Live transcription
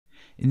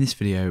In this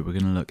video, we're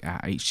going to look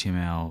at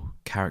HTML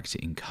character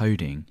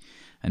encoding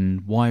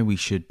and why we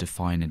should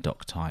define a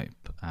doc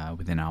type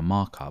within our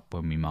markup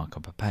when we mark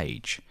up a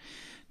page.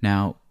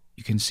 Now,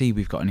 you can see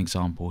we've got an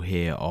example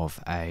here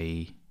of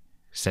a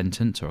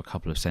sentence or a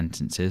couple of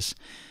sentences,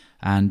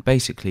 and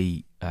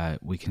basically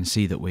we can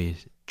see that we're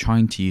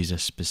trying to use a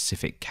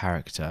specific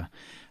character,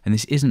 and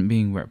this isn't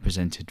being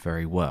represented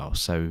very well,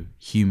 so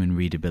human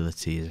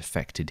readability is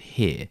affected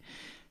here.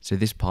 So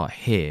this part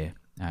here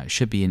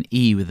should be an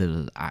E with a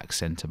little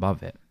accent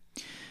above it.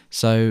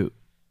 So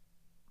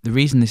the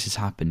reason this has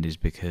happened is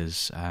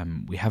because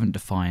we haven't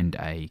defined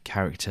a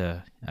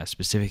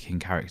specific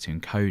character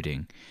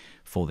encoding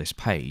for this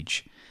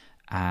page,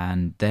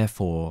 and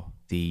therefore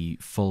the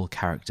full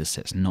character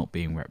set's not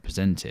being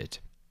represented.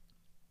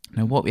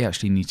 Now what we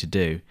actually need to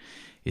do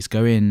is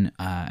go in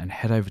and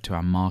head over to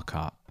our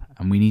markup,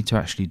 and we need to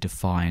actually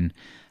define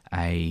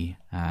a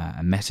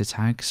meta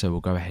tag. So we'll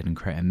go ahead and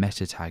create a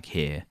meta tag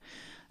here,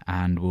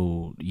 and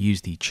we'll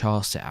use the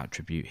char set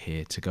attribute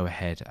here to go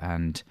ahead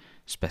and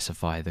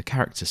specify the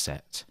character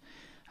set.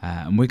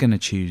 And we're going to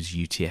choose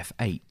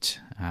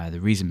UTF-8.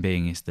 The reason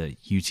being is that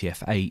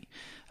UTF-8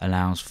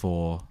 allows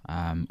for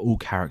all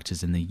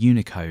characters in the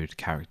Unicode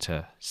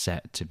character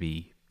set to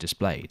be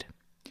displayed.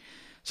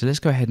 So let's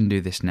go ahead and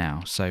do this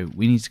now. So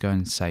we need to go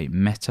and say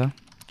meta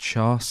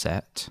char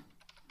set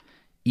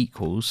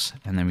equals,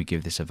 and then we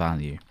give this a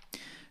value.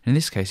 In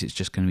this case, it's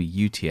just going to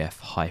be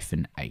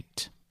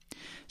UTF-8.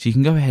 So you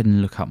can go ahead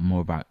and look up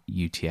more about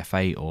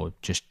UTF-8 or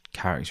just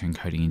character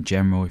encoding in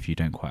general if you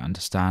don't quite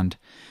understand.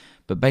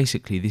 But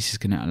basically, this is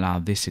going to allow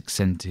this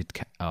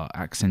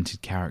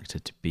accented character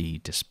to be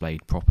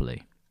displayed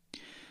properly.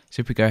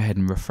 So if we go ahead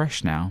and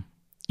refresh now,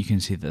 you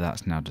can see that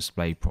that's now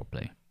displayed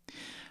properly.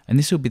 And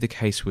this will be the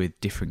case with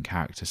different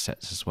character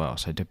sets as well.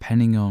 So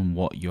depending on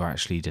what you're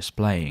actually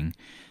displaying,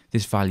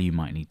 this value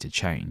might need to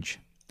change.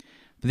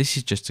 But this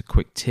is just a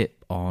quick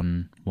tip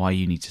on why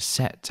you need to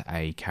set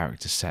a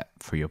character set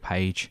for your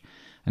page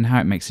and how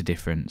it makes a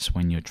difference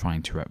when you're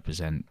trying to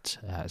represent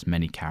as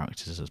many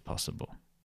characters as possible.